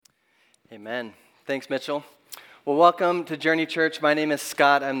Amen. Thanks, Mitchell. Well, welcome to Journey Church. My name is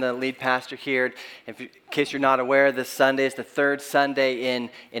Scott. I'm the lead pastor here. In case you're not aware, this Sunday is the third Sunday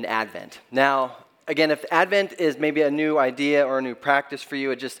in Advent. Now, again, if Advent is maybe a new idea or a new practice for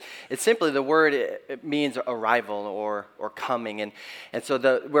you, it's simply the word, it means arrival or coming. And so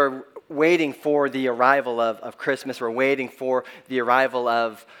we're waiting for the arrival of Christmas. We're waiting for the arrival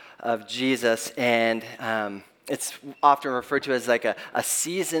of Jesus. And it's often referred to as like a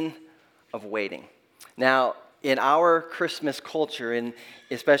season of waiting. Now, in our Christmas culture, and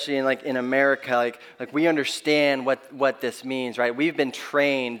especially in America, like we understand what this means, right? We've been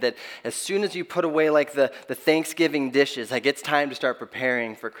trained that as soon as you put away like the Thanksgiving dishes, like it's time to start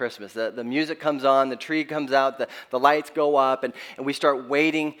preparing for Christmas. The music comes on, the tree comes out, the lights go up, and we start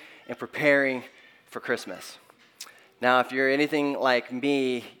waiting and preparing for Christmas. Now, if you're anything like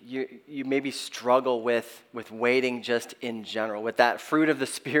me, you maybe struggle with waiting just in general, with that fruit of the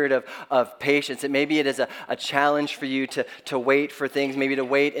spirit of patience. And maybe it is a challenge for you to wait for things, maybe to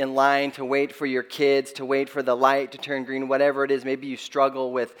wait in line, to wait for your kids, to wait for the light to turn green, whatever it is. Maybe you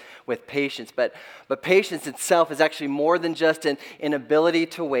struggle with patience. But patience itself is actually more than just an ability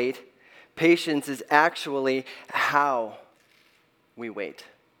to wait. Patience is actually how we wait.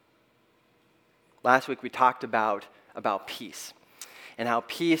 Last week we talked about peace, and how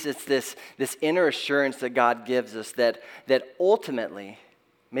peace is this inner assurance that God gives us that ultimately,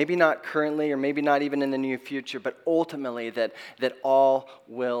 maybe not currently or maybe not even in the near future, but ultimately that all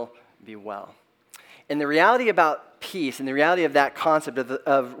will be well. And the reality about peace and the reality of that concept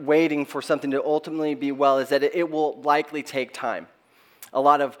of waiting for something to ultimately be well is that it will likely take time, a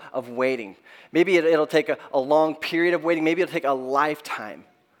lot of waiting. Maybe it'll take a long period of waiting. Maybe it'll take a lifetime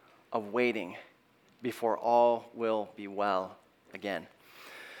of waiting before all will be well again.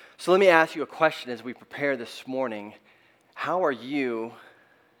 So let me ask you a question as we prepare this morning. How are you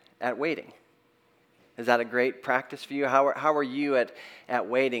at waiting? Is that a great practice for you? How are you at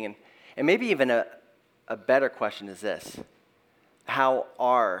waiting? And maybe even a better question is this. How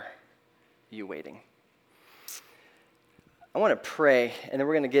are you waiting? I want to pray, and then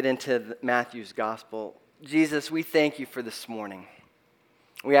we're going to get into Matthew's gospel. Jesus, we thank you for this morning.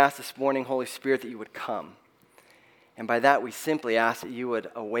 We ask this morning, Holy Spirit, that you would come. And by that, we simply ask that you would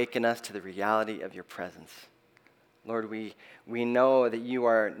awaken us to the reality of your presence. Lord, we know that you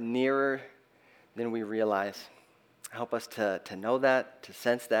are nearer than we realize. Help us to know that, to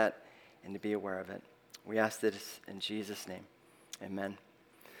sense that, and to be aware of it. We ask this in Jesus' name. Amen.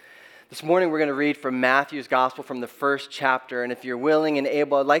 This morning, we're going to read from Matthew's gospel from the first chapter. And if you're willing and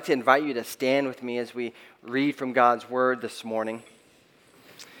able, I'd like to invite you to stand with me as we read from God's word this morning.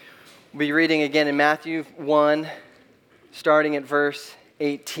 We'll be reading again in Matthew 1, starting at verse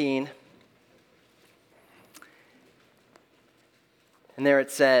 18. And there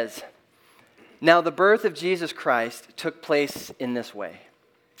it says, "Now the birth of Jesus Christ took place in this way.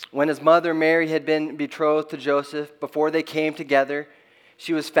 When his mother Mary had been betrothed to Joseph, before they came together,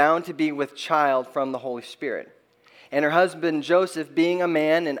 she was found to be with child from the Holy Spirit. And her husband Joseph, being a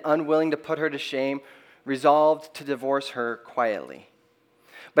man and unwilling to put her to shame, resolved to divorce her quietly.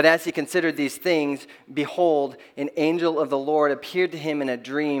 But as he considered these things, behold, an angel of the Lord appeared to him in a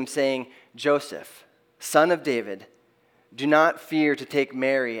dream, saying, 'Joseph, son of David, do not fear to take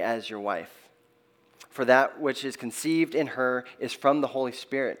Mary as your wife. For that which is conceived in her is from the Holy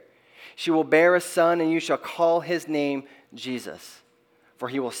Spirit. She will bear a son, and you shall call his name Jesus, for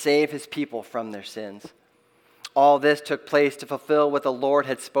he will save his people from their sins.' All this took place to fulfill what the Lord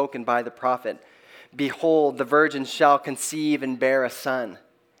had spoken by the prophet. 'Behold, the virgin shall conceive and bear a son,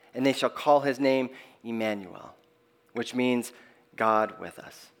 and they shall call his name Emmanuel,' which means God with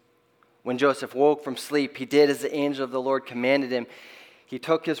us. When Joseph woke from sleep, he did as the angel of the Lord commanded him. He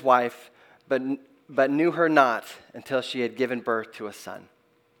took his wife, but knew her not until she had given birth to a son.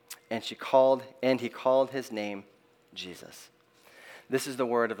 And he called his name Jesus." This is the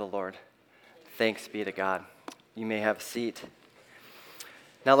word of the Lord. Thanks be to God. You may have a seat.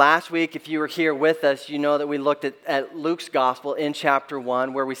 Now, last week, if you were here with us, you know that we looked at Luke's gospel in chapter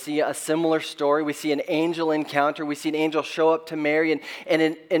 1, where we see a similar story. We see an angel encounter. We see an angel show up to Mary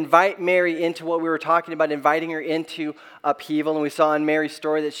and invite Mary into what we were talking about, inviting her into upheaval. And we saw in Mary's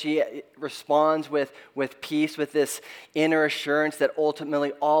story that she responds with peace, with this inner assurance that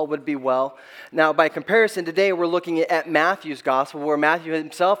ultimately all would be well. Now, by comparison, today we're looking at Matthew's gospel, where Matthew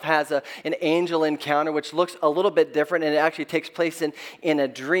himself has an angel encounter, which looks a little bit different, and it actually takes place in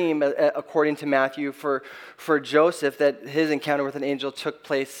a dream, according to Matthew, for Joseph, that his encounter with an angel took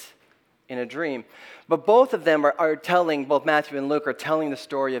place in a dream. But both of them are telling, both Matthew and Luke are telling the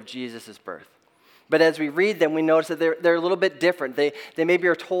story of Jesus' birth. But as we read them, we notice that they're a little bit different. They maybe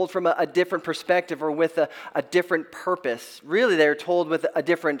are told from a different perspective or with a different purpose. Really, they're told with a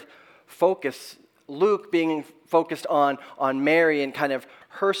different focus. Luke being focused on Mary and kind of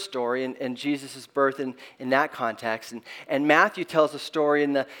her story and Jesus' birth in that context. And Matthew tells the story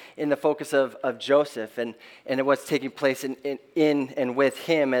in the focus of Joseph and what's taking place in and with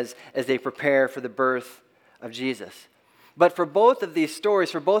him as they prepare for the birth of Jesus. But for both of these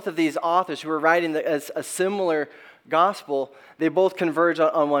stories, for both of these authors who are writing a similar gospel, they both converge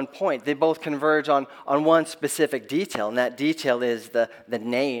on one point. They both converge on one specific detail, and that detail is the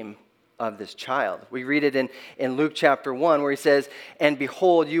name of this child. We read it in Luke chapter 1 where he says, "And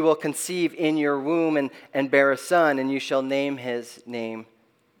behold, you will conceive in your womb and bear a son, and you shall name his name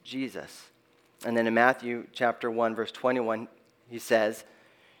Jesus." And then in Matthew chapter 1 verse 21, he says,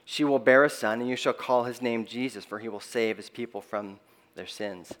 "She will bear a son, and you shall call his name Jesus, for he will save his people from their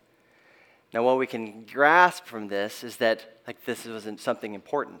sins." Now, what we can grasp from this is that this wasn't something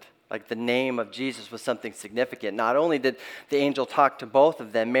important. The name of Jesus was something significant. Not only did the angel talk to both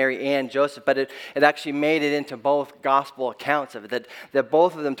of them, Mary and Joseph, but it actually made it into both gospel accounts of it, that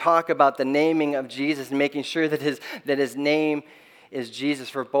both of them talk about the naming of Jesus and making sure that his name is Jesus.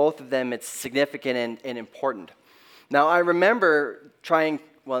 For both of them, it's significant and important. Now, I remember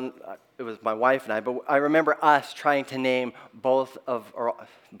it was my wife and I, but I remember us trying to name both.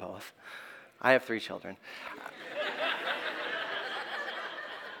 I have 3 children.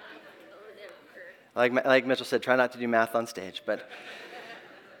 Like Mitchell said, try not to do math on stage. But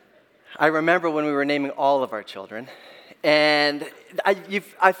I remember when we were naming all of our children, and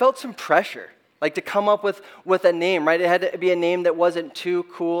I felt some pressure, to come up with a name, right? It had to be a name that wasn't too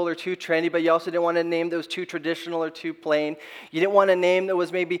cool or too trendy, but you also didn't want a name that was too traditional or too plain. You didn't want a name that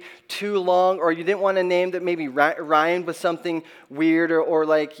was maybe too long, or you didn't want a name that maybe rhymed with something weird or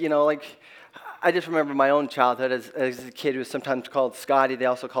I just remember my own childhood as a kid who was sometimes called Scotty. They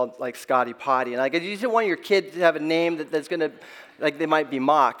also called Scotty Potty. And you just didn't want your kid to have a name that's going to, they might be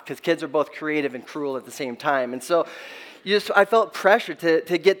mocked, because kids are both creative and cruel at the same time. And so I felt pressure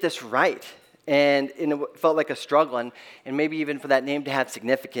to get this right. And it felt like a struggle, and maybe even for that name to have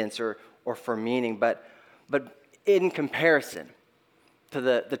significance or for meaning. But in comparison to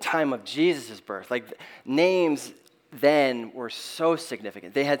the time of Jesus' birth, names then were so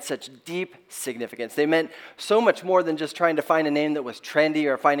significant. They had such deep significance. They meant so much more than just trying to find a name that was trendy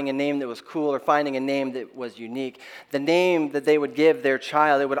or finding a name that was cool or finding a name that was unique. The name that they would give their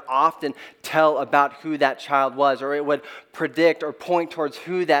child, it would often tell about who that child was, or it would predict or point towards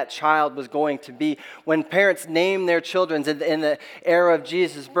who that child was going to be. When parents named their children in the era of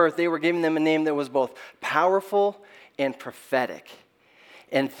Jesus' birth, they were giving them a name that was both powerful and prophetic.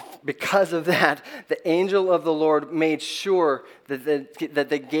 And because of that, the angel of the Lord made sure that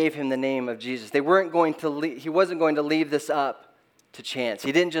they gave him the name of Jesus. He wasn't going to leave this up to chance.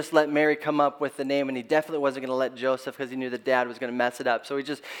 He didn't just let Mary come up with the name, and he definitely wasn't going to let Joseph, because he knew that Dad was going to mess it up. So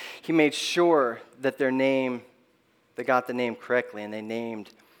he made sure that they got the name correctly, and they named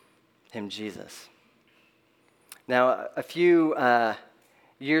him Jesus. Now, a few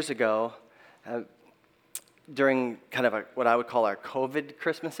years ago, during kind of what I would call our COVID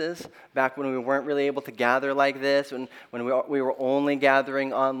Christmases, back when we weren't really able to gather like this, when we were only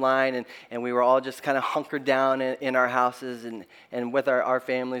gathering online, and we were all just kind of hunkered down in our houses and with our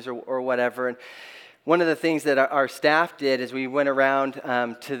families or whatever. And one of the things that our staff did is we went around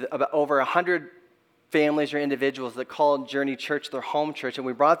to about over 100 families or individuals that called Journey Church their home church, and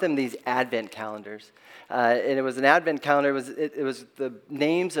we brought them these Advent calendars. And it was an Advent calendar. It was the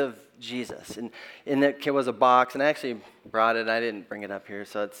names of Jesus, and in it was a box. And I actually brought it. I didn't bring it up here,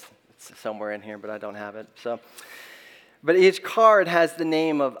 so it's somewhere in here, but I don't have it. But each card has the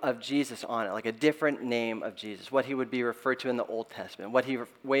name of Jesus on it, a different name of Jesus, what he would be referred to in the Old Testament,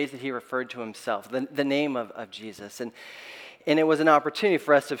 ways that he referred to himself, the name of Jesus. And it was an opportunity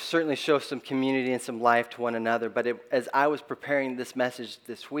for us to certainly show some community and some life to one another. But as I was preparing this message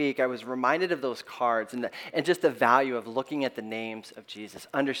this week, I was reminded of those cards and just the value of looking at the names of Jesus,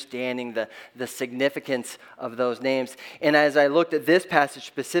 understanding the significance of those names. And as I looked at this passage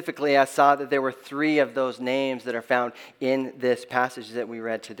specifically, I saw that there were 3 of those names that are found in this passage that we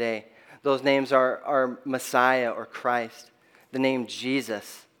read today. Those names are Messiah or Christ, the name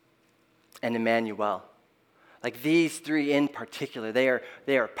Jesus, and Emmanuel. These 3 in particular, they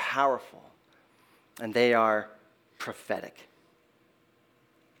are powerful, and they are prophetic.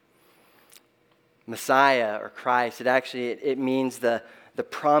 Messiah or Christ, it means the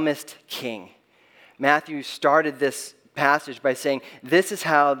promised king. Matthew started this passage by saying, this is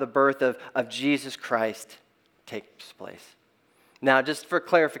how the birth of Jesus Christ takes place. Now, just for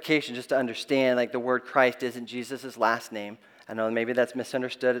clarification, just to understand, like the word Christ isn't Jesus' last name. I know maybe that's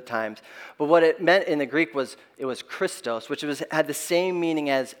misunderstood at times. But what it meant in the Greek was, it was Christos, which had the same meaning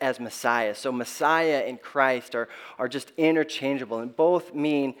as Messiah. So Messiah and Christ are just interchangeable, and both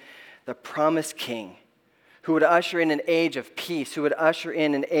mean the promised king who would usher in an age of peace, who would usher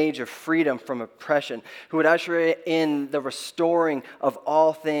in an age of freedom from oppression, who would usher in the restoring of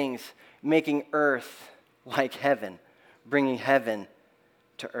all things, making earth like heaven, bringing heaven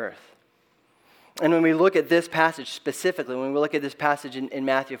to earth. And when we look at this passage specifically, when we look at this passage in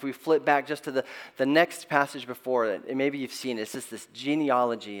Matthew, if we flip back just to the next passage before it, and maybe you've seen it, it's just this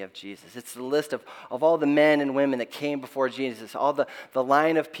genealogy of Jesus. It's the list of all the men and women that came before Jesus, all the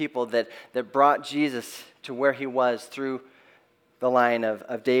line of people that brought Jesus to where he was through the line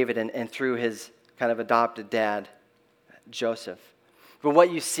of David and through his kind of adopted dad, Joseph. But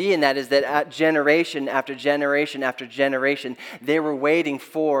what you see in that is that generation after generation after generation, they were waiting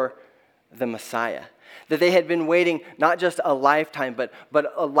for the Messiah. That they had been waiting not just a lifetime, but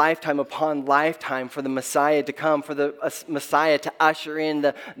a lifetime upon lifetime for the Messiah to come, for the Messiah to usher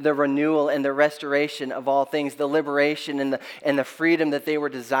in the renewal and the restoration of all things, the liberation and the freedom that they were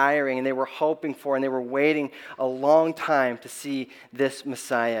desiring and they were hoping for, and they were waiting a long time to see this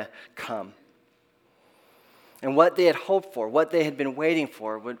Messiah come. And what they had hoped for, what they had been waiting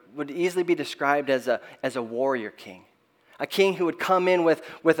for, would easily be described as a warrior king. A king who would come in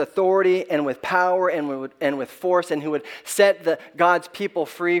with authority and with power and with force, and who would set God's people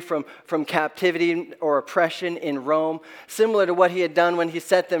free from captivity or oppression in Rome. Similar to what he had done when he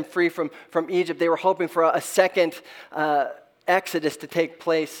set them free from Egypt. They were hoping for a second exodus to take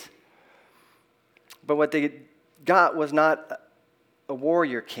place. But what they got was not a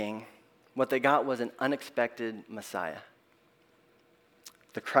warrior king. What they got was an unexpected Messiah,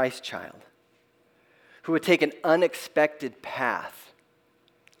 the Christ child, who would take an unexpected path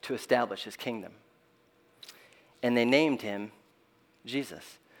to establish his kingdom. And they named him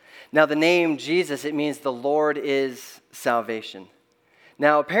Jesus. Now, the name Jesus, it means the Lord is salvation.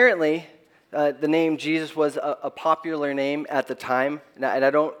 Now, apparently, the name Jesus was a popular name at the time, and I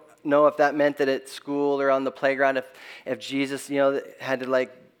don't know if that meant that at school or on the playground, if Jesus, had to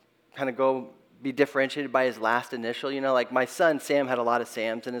kind of go be differentiated by his last initial. Like my son Sam had a lot of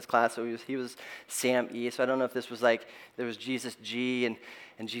Sams in his class, so he was Sam E. So I don't know if this was there was Jesus G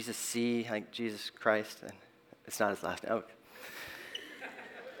and Jesus C, like Jesus Christ. And it's not his last name. Okay.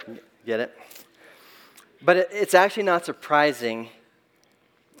 Get it? But it's actually not surprising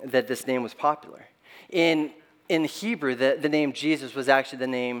that this name was popular. In Hebrew, the name Jesus was actually the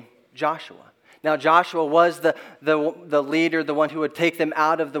name Joshua. Now, Joshua was the leader, the one who would take them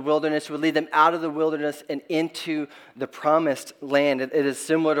out of the wilderness, who would lead them out of the wilderness and into the promised land. It is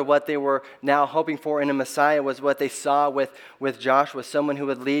similar to what they were now hoping for in a Messiah, was what they saw with Joshua, someone who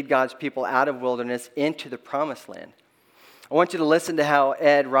would lead God's people out of wilderness into the promised land. I want you to listen to how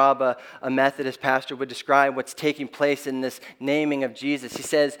Ed Robb, a Methodist pastor, would describe what's taking place in this naming of Jesus. He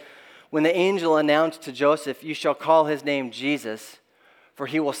says, "When the angel announced to Joseph, 'You shall call his name Jesus, for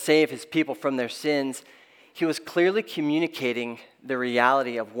he will save his people from their sins,' he was clearly communicating the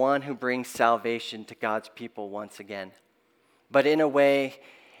reality of one who brings salvation to God's people once again, but in a way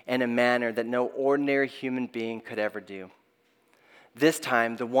and a manner that no ordinary human being could ever do. This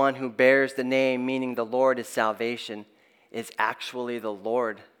time, the one who bears the name, meaning the Lord is salvation, is actually the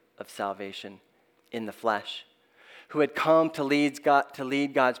Lord of salvation in the flesh, who had come to lead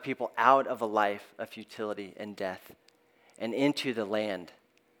God's people out of a life of futility and death and into the land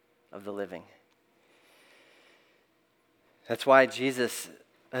of the living." That's why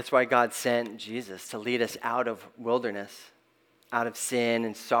God sent Jesus, to lead us out of wilderness, out of sin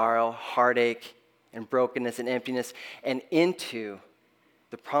and sorrow, heartache and brokenness and emptiness, and into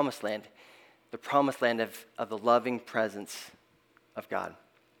the promised land of the loving presence of God.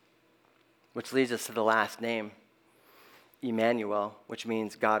 Which leads us to the last name, Emmanuel, which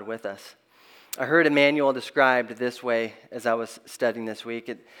means God with us. I heard Emmanuel described this way as I was studying this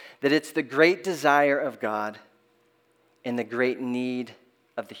week, that it's the great desire of God and the great need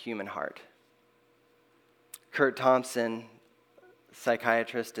of the human heart. Kurt Thompson,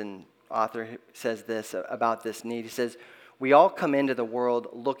 psychiatrist and author, says this about this need. He says, "We all come into the world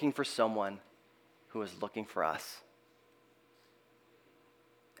looking for someone who is looking for us."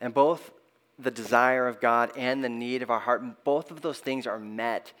 And both the desire of God and the need of our heart, both of those things are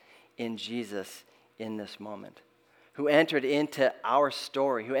met in Jesus in this moment, who entered into our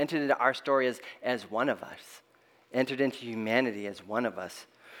story, as one of us, entered into humanity as one of us,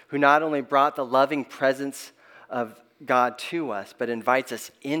 who not only brought the loving presence of God to us, but invites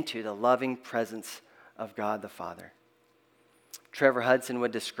us into the loving presence of God the Father. Trevor Hudson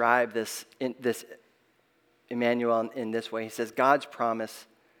would describe this Emmanuel in this way. He says, God's promise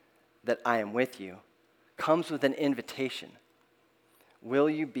that I am with you comes with an invitation. Will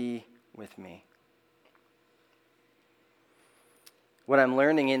you be with me? What I'm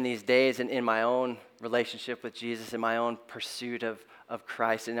learning in these days and in my own relationship with Jesus, in my own pursuit of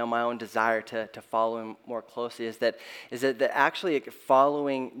Christ, and in my own desire to follow him more closely is that actually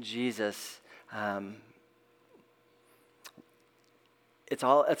following Jesus, it's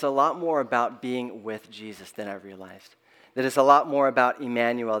a lot more about being with Jesus than I realized. That it's a lot more about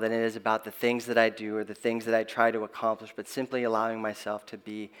Emmanuel than it is about the things that I do or the things that I try to accomplish, but simply allowing myself to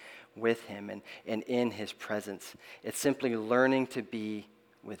be with him and in his presence. It's simply learning to be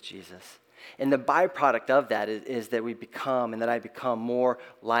with Jesus. And the byproduct of that is that we become, and that I become more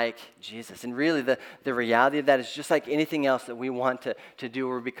like Jesus. And really the reality of that is just like anything else that we want to do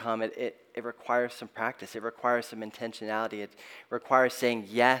or become, it requires some practice. It requires some intentionality. It requires saying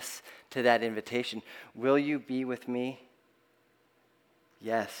yes to that invitation. Will you be with me?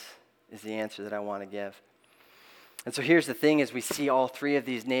 Yes is the answer that I want to give. And so here's the thing, as we see all three of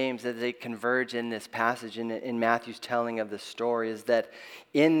these names that they converge in this passage in Matthew's telling of the story, is that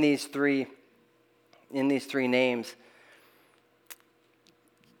in these three names,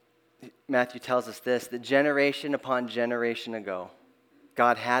 Matthew tells us this, that generation upon generation ago,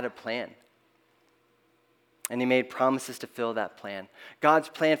 God had a plan. And he made promises to fill that plan. God's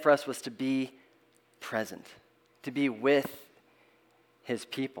plan for us was to be present, to be with his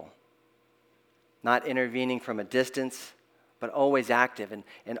people. Not intervening from a distance, but always active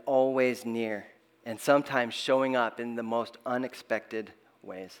and always near, and sometimes showing up in the most unexpected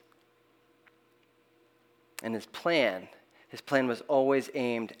ways. And his plan was always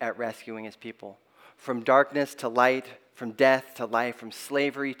aimed at rescuing his people. From darkness to light, from death to life, from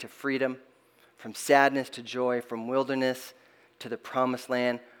slavery to freedom, from sadness to joy, from wilderness to the promised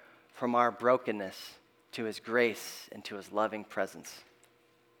land, from our brokenness to his grace and to his loving presence.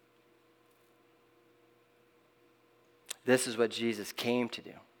 This is what Jesus came to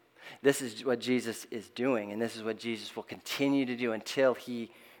do. This is what Jesus is doing, and this is what Jesus will continue to do until he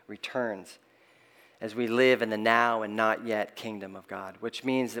returns as we live in the now and not yet kingdom of God, which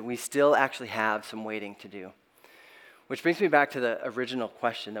means that we still actually have some waiting to do. Which brings me back to the original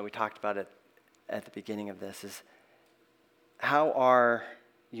question that we talked about at the beginning of this, is how are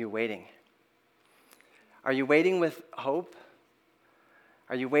you waiting? Are you waiting with hope?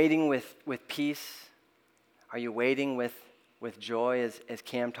 Are you waiting with peace? Are you waiting with joy, as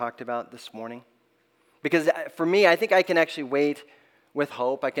Cam talked about this morning? Because for me, I think I can actually wait with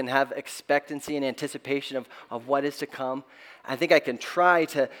hope. I can have expectancy and anticipation of what is to come. I think I can try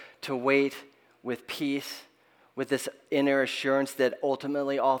to wait with peace, with this inner assurance that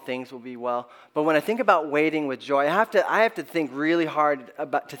ultimately all things will be well. But when I think about waiting with joy, I have to think really hard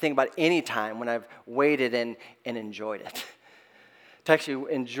to think about any time when I've waited and enjoyed it. To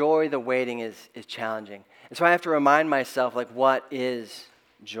actually enjoy the waiting is challenging. And so I have to remind myself, what is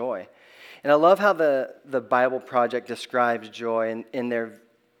joy? And I love how the Bible Project describes joy in their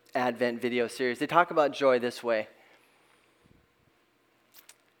Advent video series. They talk about joy this way.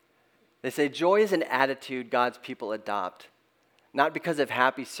 They say, joy is an attitude God's people adopt, not because of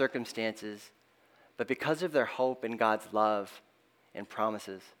happy circumstances, but because of their hope in God's love and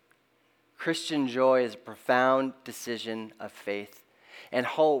promises. Christian joy is a profound decision of faith and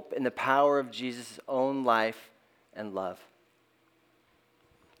hope in the power of Jesus' own life and love.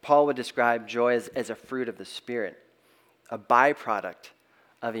 Paul would describe joy as a fruit of the Spirit, a byproduct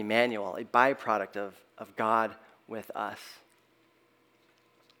of Emmanuel, a byproduct of God with us.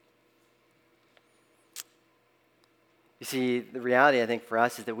 You see, the reality, I think, for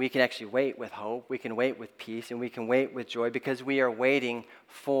us is that we can actually wait with hope, we can wait with peace, and we can wait with joy because we are waiting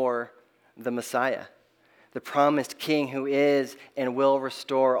for the Messiah, the promised King who is and will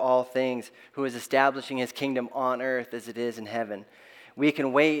restore all things, who is establishing his kingdom on earth as it is in heaven. We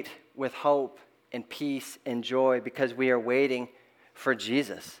can wait with hope and peace and joy because we are waiting for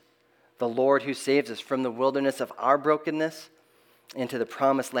Jesus, the Lord who saves us from the wilderness of our brokenness into the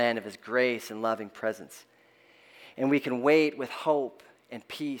promised land of his grace and loving presence. And we can wait with hope and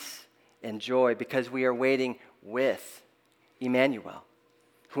peace and joy because we are waiting with Emmanuel,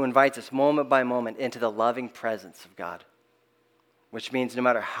 who invites us moment by moment into the loving presence of God, which means no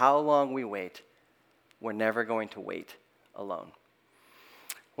matter how long we wait, we're never going to wait alone.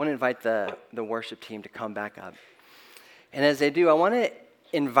 I want to invite the worship team to come back up. And as they do, I want to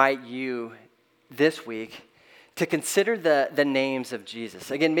invite you this week to consider the names of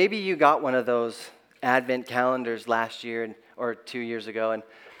Jesus. Again, maybe you got one of those Advent calendars last year or 2 years ago,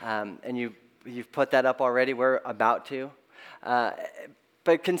 and you've put that up already. We're about to.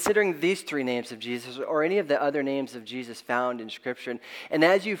 But considering these three names of Jesus or any of the other names of Jesus found in Scripture, and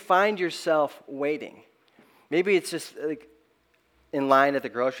as you find yourself waiting, maybe it's just like in line at the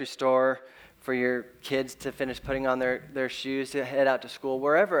grocery store for your kids to finish putting on their shoes to head out to school,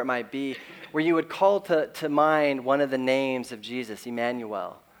 wherever it might be, where you would call to mind one of the names of Jesus,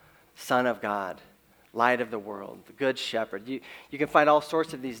 Emmanuel, Son of God, Light of the World, the Good Shepherd. You can find all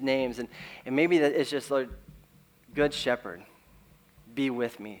sorts of these names, and maybe that it's just Lord, Good Shepherd, be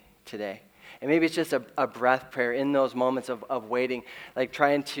with me today. And maybe it's just a breath prayer in those moments of waiting, like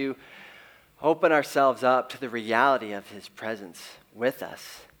trying to open ourselves up to the reality of his presence with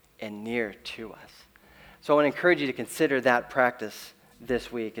us and near to us. So I want to encourage you to consider that practice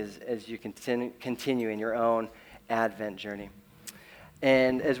this week as you continue in your own Advent journey.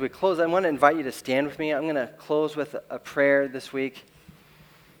 And as we close, I want to invite you to stand with me. I'm going to close with a prayer this week.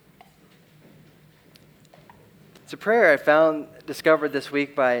 It's a prayer I discovered this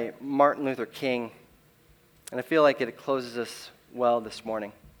week by Martin Luther King, and I feel like it closes us well this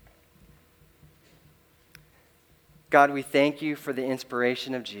morning. God, we thank you for the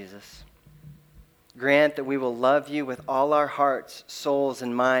inspiration of Jesus. Grant that we will love you with all our hearts, souls,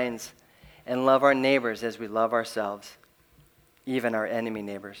 and minds, and love our neighbors as we love ourselves, even our enemy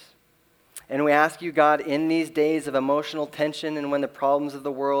neighbors. And we ask you, God, in these days of emotional tension and when the problems of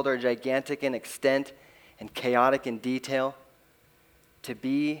the world are gigantic in extent and chaotic in detail, to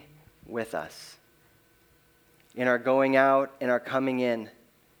be with us in our going out, in our coming in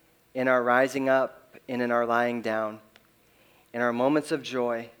our rising up, and in our lying down, in our moments of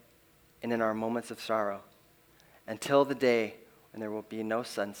joy, and in our moments of sorrow, until the day when there will be no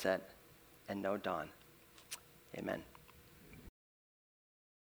sunset and no dawn. Amen.